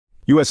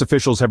U.S.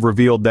 officials have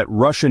revealed that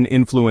Russian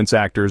influence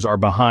actors are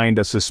behind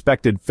a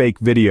suspected fake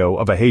video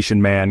of a Haitian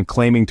man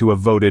claiming to have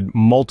voted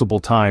multiple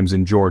times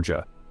in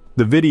Georgia.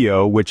 The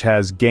video, which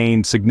has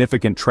gained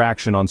significant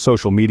traction on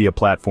social media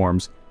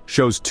platforms,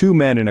 shows two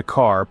men in a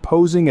car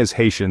posing as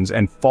Haitians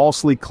and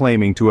falsely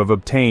claiming to have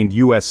obtained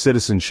U.S.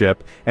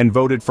 citizenship and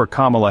voted for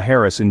Kamala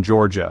Harris in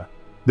Georgia.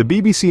 The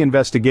BBC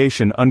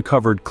investigation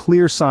uncovered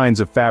clear signs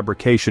of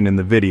fabrication in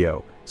the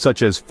video,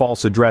 such as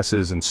false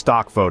addresses and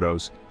stock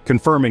photos,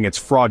 confirming its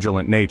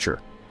fraudulent nature.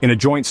 In a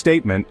joint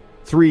statement,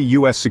 3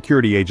 U.S.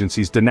 security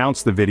agencies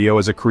denounced the video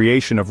as a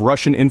creation of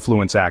Russian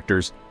influence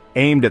actors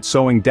aimed at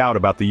sowing doubt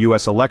about the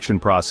U.S. election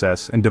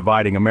process and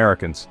dividing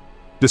Americans.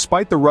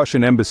 Despite the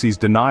Russian embassy's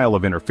denial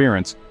of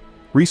interference,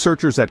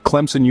 researchers at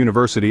Clemson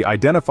University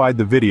identified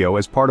the video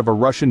as part of a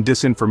Russian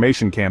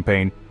disinformation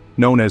campaign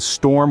known as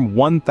Storm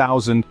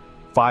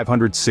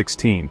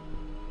 1516.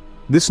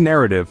 This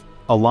narrative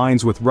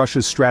aligns with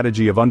Russia's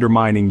strategy of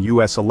undermining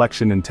U.S.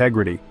 election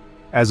integrity,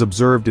 as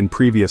observed in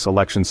previous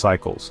election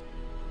cycles.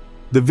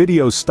 The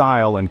video's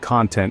style and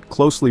content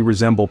closely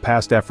resemble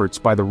past efforts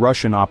by the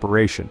Russian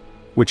operation,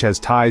 which has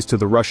ties to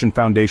the Russian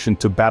Foundation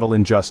to Battle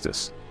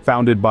Injustice,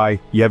 founded by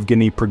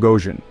Yevgeny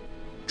Prigozhin.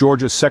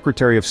 Georgia's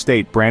Secretary of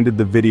State branded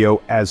the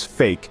video as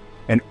fake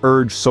and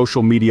urged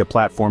social media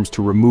platforms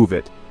to remove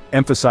it,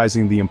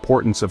 emphasizing the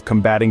importance of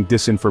combating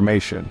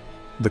disinformation.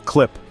 The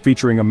clip,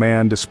 featuring a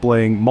man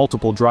displaying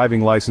multiple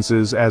driving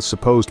licenses as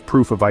supposed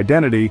proof of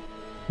identity,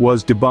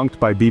 was debunked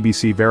by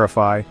BBC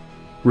Verify,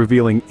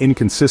 revealing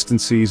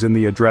inconsistencies in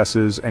the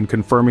addresses and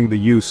confirming the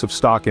use of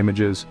stock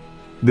images.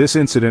 This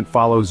incident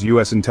follows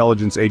U.S.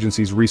 intelligence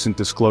agencies' recent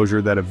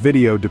disclosure that a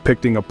video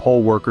depicting a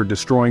poll worker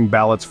destroying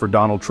ballots for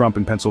Donald Trump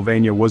in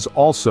Pennsylvania was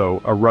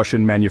also a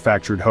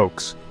Russian-manufactured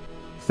hoax.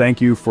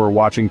 Thank you for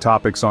watching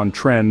Topics on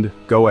Trend.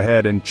 Go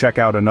ahead and check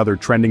out another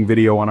trending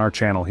video on our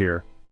channel here.